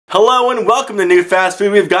Hello and welcome to New Fast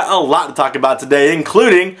Food. We've got a lot to talk about today,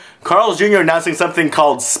 including Carl's Jr. announcing something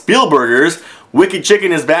called Spielburgers, Wicked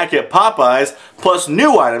Chicken is back at Popeyes, plus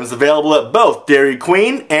new items available at both Dairy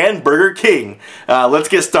Queen and Burger King. Let's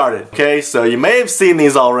get started. Okay, so you may have seen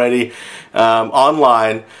these already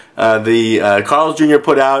online. Carl's Jr.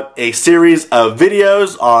 put out a series of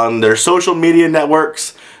videos on their social media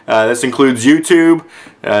networks. This includes YouTube,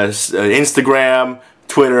 Instagram,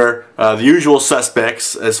 Twitter, the usual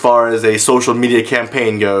suspects as far as a social media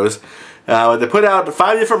campaign goes. They put out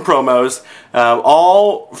 5 different promos,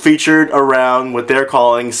 all featured around what they're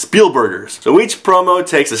calling Spielburgers. So each promo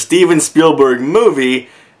takes a Steven Spielberg movie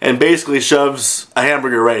and basically shoves a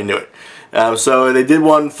hamburger right into it. So they did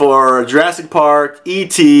one for Jurassic Park,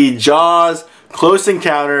 E.T., Jaws, Close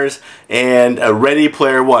Encounters, and Ready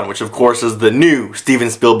Player One, which of course is the new Steven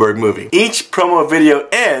Spielberg movie. Each promo video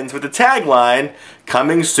ends with the tagline,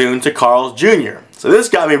 "Coming soon to Carl's Jr." So this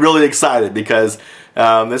got me really excited because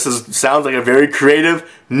sounds like a very creative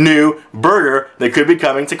new burger that could be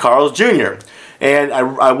coming to Carl's Jr. And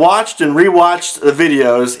I watched and rewatched the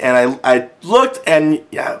videos, and I looked and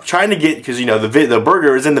trying to get, because you know the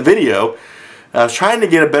burger is in the video. I was trying to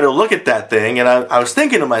get a better look at that thing, and I was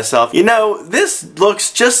thinking to myself, you know, this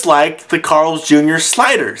looks just like the Carl's Jr.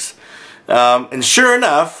 sliders. And sure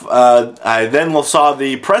enough, I then saw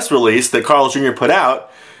the press release that Carl's Jr. put out,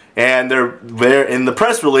 and they're in the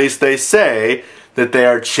press release they say that they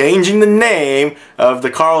are changing the name of the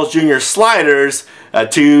Carl's Jr. sliders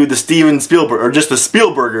to the Steven Spielberg, or just the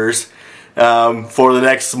Spielburgers, for the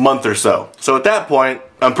next month or so. So at that point,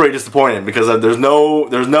 I'm pretty disappointed because there's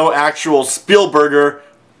no actual Spielburger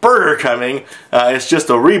burger coming. It's just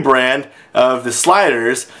a rebrand of the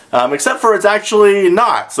sliders, except for it's actually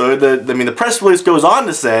not. So the press release goes on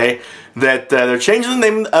to say that they're changing the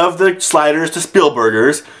name of the sliders to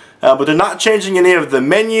Spielburgers, but they're not changing any of the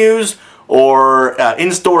menus or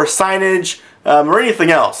in-store signage or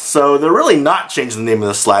anything else. So they're really not changing the name of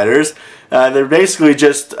the sliders. They're basically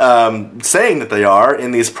just saying that they are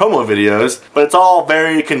in these promo videos, but it's all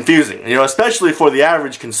very confusing. You know, especially for the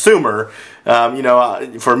average consumer. You know,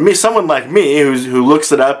 for me, someone like me who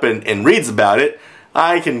looks it up and reads about it,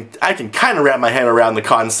 I can kind of wrap my head around the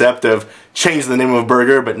concept of changing the name of a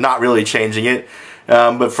burger, but not really changing it.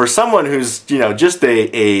 But for someone who's just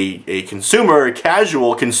a consumer, a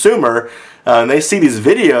casual consumer, and they see these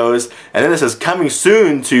videos, and then it says coming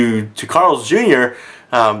soon to Carl's Jr.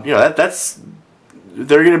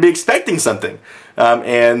 They're going to be expecting something,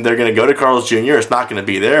 and they're going to go to Carl's Jr. It's not going to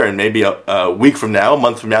be there, and maybe a week from now, a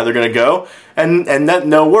month from now, they're going to go, and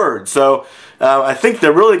no word. So I think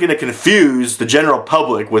they're really going to confuse the general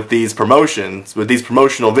public with these promotions, with these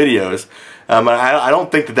promotional videos. I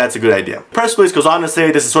don't think that that's a good idea. The press release goes on to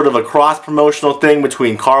say this is sort of a cross-promotional thing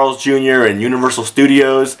between Carl's Jr. and Universal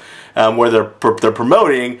Studios, where they're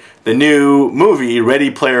promoting the new movie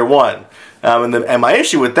Ready Player One. And my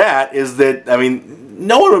issue with that is that, I mean,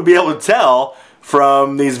 no one would be able to tell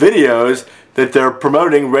from these videos that they're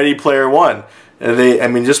promoting Ready Player One. I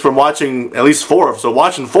mean, just from watching at least 4 of them, so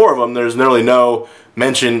watching 4 of them, there's nearly no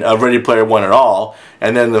mention of Ready Player One at all.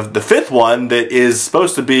 And then the 5th one that is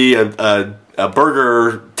supposed to be a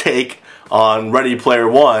burger take on Ready Player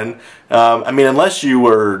One, I mean, unless you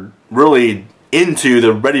were really into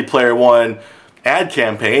the Ready Player One ad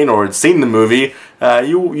campaign or had seen the movie,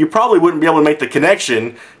 you probably wouldn't be able to make the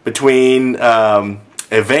connection between a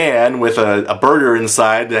van with a burger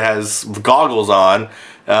inside that has goggles on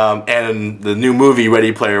and the new movie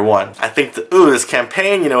Ready Player One. I think this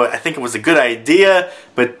campaign, I think it was a good idea,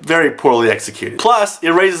 but very poorly executed. Plus,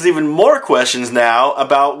 it raises even more questions now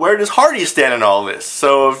about where does Hardee's stand in all this.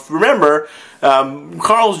 So remember,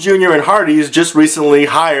 Carl's Jr. and Hardee's just recently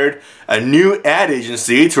hired a new ad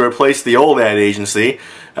agency to replace the old ad agency,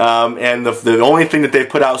 and the only thing that they've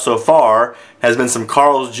put out so far has been some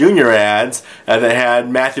Carl's Jr. ads that had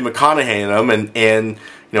Matthew McConaughey in them, and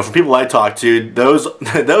from people I talked to, those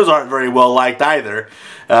aren't very well liked either.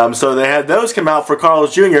 So they had those come out for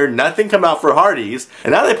Carl's Jr., nothing come out for Hardee's,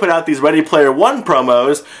 and now they put out these Ready Player One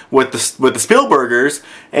promos with the Spielburgers,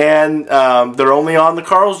 and they're only on the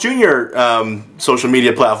Carl's Jr. Social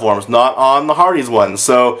media platforms, not on the Hardee's ones.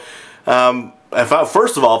 So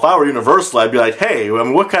first of all, if I were Universal, I'd be like, hey, I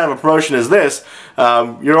mean, what kind of a promotion is this?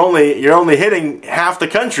 You're only hitting half the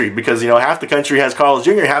country, because half the country has Carl's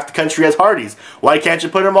Jr., half the country has Hardee's. Why can't you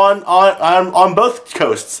put them on both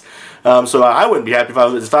coasts? So I wouldn't be happy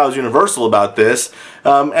if I was Universal about this.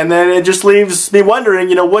 And then it just leaves me wondering,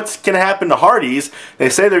 what's going to happen to Hardee's? They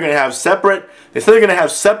say they're going to have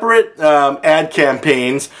separate ad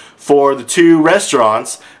campaigns for the two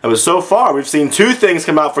restaurants. But so far, we've seen 2 things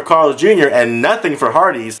come out for Carl's Jr. and nothing for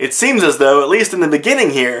Hardee's. It seems as though, at least in the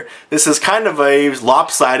beginning here, this is kind of a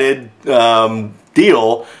lopsided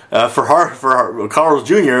deal for Carl's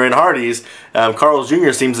Jr. and Hardee's. Carl's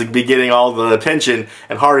Jr. seems to be getting all the attention,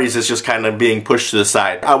 and Hardee's is just kind of being pushed to the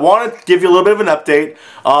side. I want to give you a little bit of an update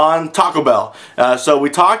on Taco Bell. So we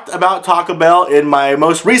talked about Taco Bell in my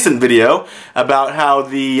most recent video about how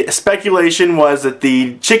the speculation was that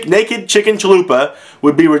the Naked Chicken Chalupa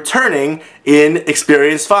would be returning in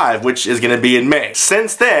Experience 5, which is going to be in May.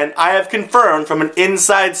 Since then, I have confirmed from an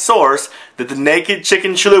inside source that the Naked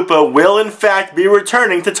Chicken Chalupa will in fact be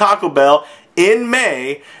returning to Taco Bell in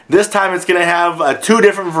May. This time it's going to have 2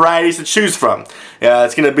 different varieties to choose from.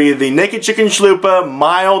 It's going to be the Naked Chicken Chalupa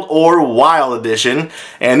Mild or Wild Edition,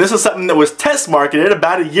 and this is something that was test marketed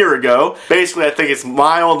about a year ago. Basically, I think it's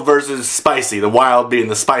mild versus spicy, the wild being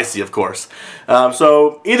the spicy, of course.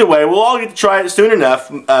 So either way, we'll all get to try it soon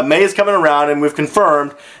enough. May is coming around, and we've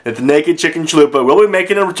confirmed that the Naked Chicken Chalupa will be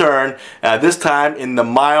making a return, this time in the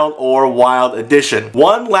Mild or Wild Edition.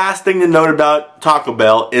 One last thing to note about Taco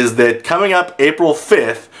Bell is that coming up April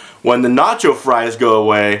 5th, when the nacho fries go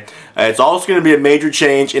away, it's also going to be a major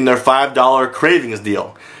change in their $5 Cravings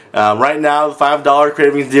deal. Right now, the $5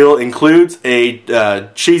 Cravings deal includes a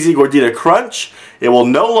cheesy gordita crunch. It will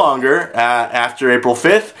no longer, after April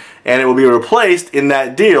 5th, and it will be replaced in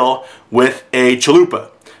that deal with a chalupa.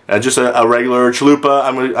 Just a regular chalupa,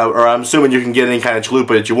 I'm assuming you can get any kind of chalupa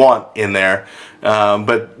that you want in there.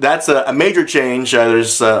 But that's a major change.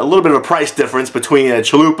 There's a little bit of a price difference between a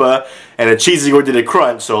chalupa and a cheesy gordita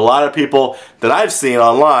crunch, so a lot of people that I've seen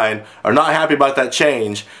online are not happy about that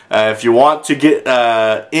change. If you want to get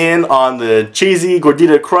in on the cheesy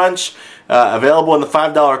gordita crunch, available in the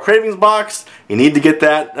 $5 Cravings box, you need to get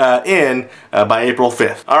that in by April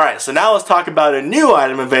 5th. Alright, so now let's talk about a new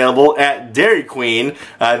item available at Dairy Queen.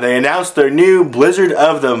 They announced their new Blizzard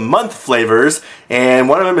of the Month flavors, and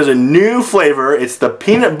one of them is a new flavor. It's the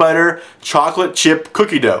peanut butter chocolate chip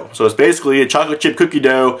cookie dough. So it's basically a chocolate chip cookie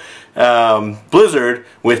dough Blizzard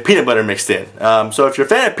with peanut butter mixed in. So if you're a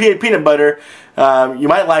fan of peanut butter, you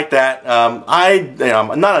might like that. It's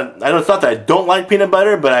not that I don't like peanut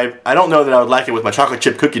butter, but I don't know that I would like it with my chocolate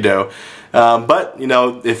chip cookie dough. But you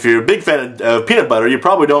know, if you're a big fan of peanut butter, you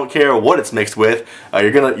probably don't care what it's mixed with.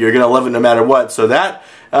 You're gonna love it no matter what. So that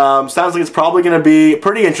sounds like it's probably gonna be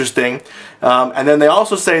pretty interesting. And then they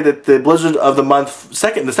also say that the Blizzard of the Month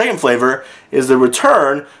the second flavor is the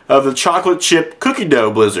return of the chocolate chip cookie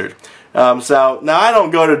dough Blizzard. So now I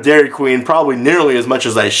don't go to Dairy Queen probably nearly as much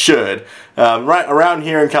as I should. Right around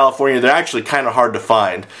here in California, they're actually kind of hard to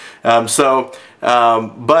find. But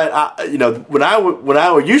you know, when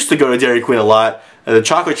I used to go to Dairy Queen a lot, the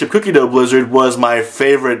chocolate chip cookie dough Blizzard was my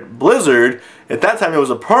favorite Blizzard. At that time, it was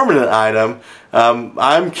a permanent item.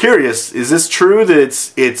 I'm curious, is this true that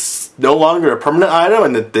it's no longer a permanent item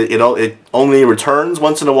and that it only returns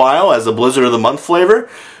once in a while as a Blizzard of the Month flavor?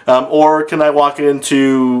 Or can I walk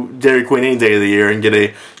into Dairy Queen any day of the year and get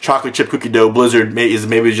a chocolate chip cookie dough Blizzard is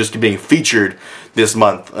maybe just being featured this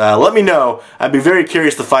month? Let me know. I'd be very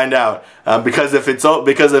curious to find out, because if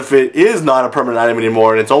it is not a permanent item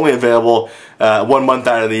anymore and it's only available 1 month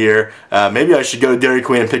out of the year, maybe I should go to Dairy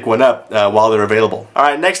Queen and pick one up while they're available.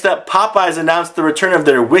 Alright, next up, Popeyes announced the return of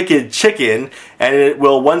their Wicked Chicken, and it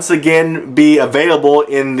will once again be available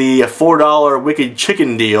in the $4 Wicked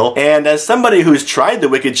Chicken deal. And as somebody who's tried the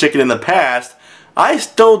Wicked Chicken in the past, I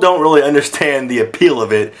still don't really understand the appeal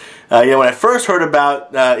of it. You know, when I first heard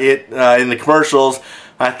about it in the commercials,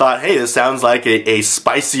 I thought, hey, this sounds like a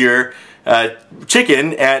spicier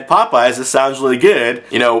chicken at Popeyes. This sounds really good.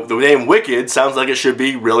 You know, the name Wicked sounds like it should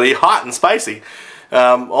be really hot and spicy.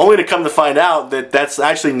 Only to come to find out that that's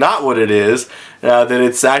actually not what it is. That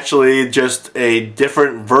it's actually just a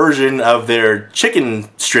different version of their chicken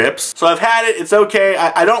strips. So I've had it. It's okay.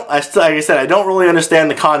 Like I said, I don't really understand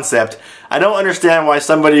the concept. I don't understand why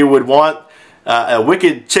somebody would want a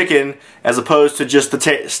Wicked Chicken as opposed to just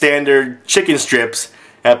the standard chicken strips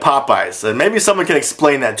at Popeyes. And maybe someone can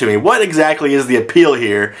explain that to me. What exactly is the appeal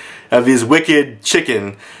here of these Wicked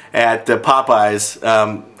Chicken at Popeyes?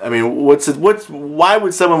 I mean, why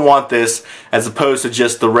would someone want this as opposed to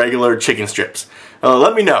just the regular chicken strips?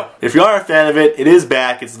 Let me know. If you are a fan of it, it is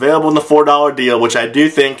back. It's available in the $4 deal, which I do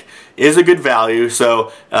think is a good value.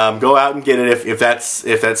 So go out and get it if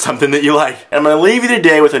that's something that you like. And I'm going to leave you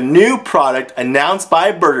today with a new product announced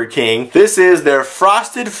by Burger King. This is their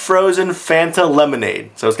Frosted Frozen Fanta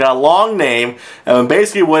Lemonade. So it's got a long name, and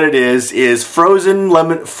basically what it is frozen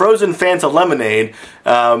Fanta lemonade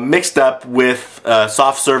mixed up with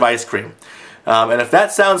soft serve ice cream. And if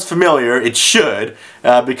that sounds familiar, it should,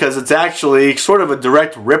 because it's actually sort of a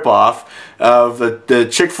direct ripoff of the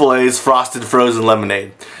Chick-Fil-A's Frosted Frozen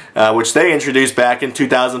Lemonade, which they introduced back in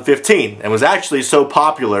 2015 and was actually so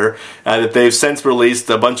popular that they've since released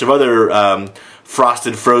a bunch of other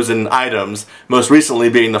frosted frozen items, most recently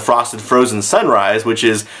being the Frosted Frozen Sunrise, which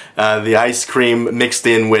is the ice cream mixed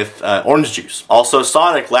in with orange juice. Also,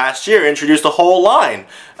 Sonic last year introduced a whole line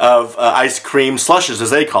of ice cream slushes, as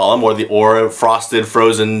they call them, or a frosted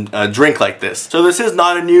frozen drink like this. So this is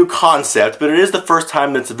not a new concept, but it is the first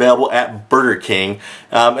time that's available at Burger King.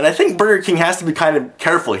 And I think Burger King has to be kind of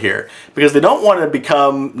careful here, because they don't want to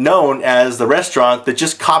become known as the restaurant that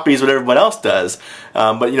just copies what everyone else does.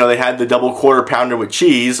 But you know, they had the double quarter pounder with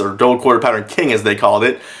cheese, or double quarter pounder king as they called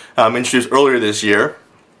it, introduced earlier this year.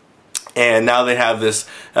 And now they have this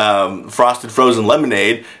frosted frozen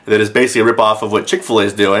lemonade that is basically a ripoff of what Chick-fil-A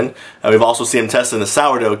is doing. We've also seen them testing the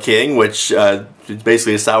sourdough king, which is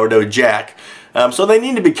basically a sourdough jack. So they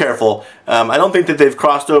need to be careful. I don't think that they've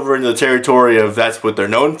crossed over into the territory of that's what they're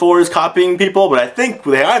known for, is copying people, but I think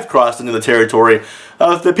they have crossed into the territory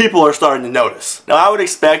of the people are starting to notice. Now, I would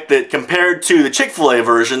expect that compared to the Chick-fil-A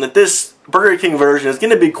version, that this Burger King version is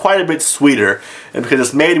going to be quite a bit sweeter, and because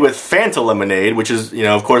it's made with Fanta lemonade, which is, you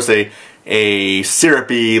know, of course a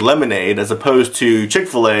syrupy lemonade, as opposed to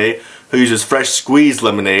Chick-fil-A, who uses fresh squeezed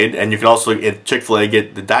lemonade, and you can also at Chick-fil-A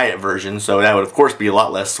get the diet version, so that would of course be a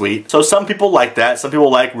lot less sweet. So some people like that. Some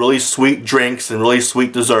people like really sweet drinks and really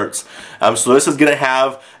sweet desserts. So this is going to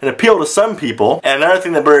have an appeal to some people. And another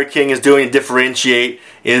thing that Burger King is doing to differentiate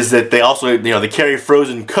is that they also, you know, they carry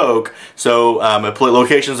frozen Coke. So at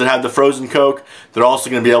locations that have the frozen Coke, they're also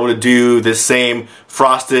going to be able to do this same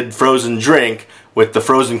frosted frozen drink with the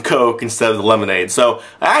frozen Coke instead of the lemonade. So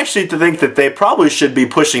I actually think that they probably should be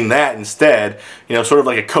pushing that instead, you know, sort of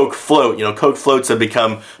like a Coke float. You know, Coke floats have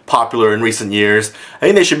become popular in recent years. I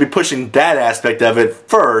think they should be pushing that aspect of it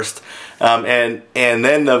first, and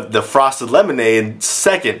then the frosted lemonade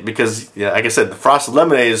second, because, you know, like I said, the frosted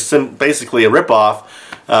lemonade is basically a ripoff.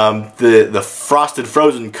 The frosted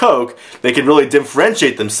frozen Coke, they can really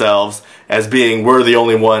differentiate themselves as being, we're the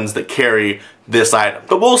only ones that carry this item.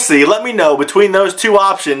 But we'll see. Let me know, between those two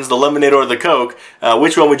options, the lemonade or the Coke,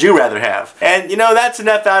 which one would you rather have? And you know, that's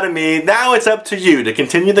enough out of me. Now it's up to you to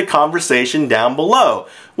continue the conversation down below.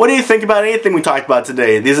 What do you think about anything we talked about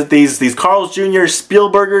today? These Carl's Jr.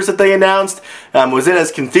 Spielburgers that they announced, was it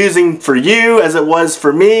as confusing for you as it was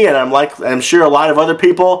for me, and I'm sure a lot of other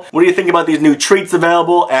people? What do you think about these new treats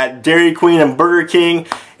available at Dairy Queen and Burger King?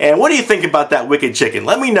 And what do you think about that Wicked Chicken?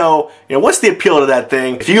 Let me know, you know, what's the appeal to that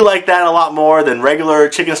thing? If you like that a lot more than regular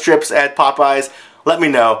chicken strips at Popeyes, let me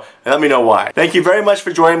know, and let me know why. Thank you very much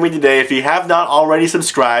for joining me today. If you have not already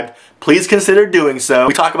subscribed, please consider doing so.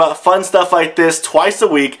 We talk about fun stuff like this twice a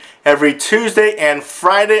week. Every Tuesday and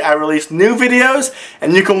Friday I release new videos,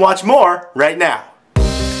 and you can watch more right now.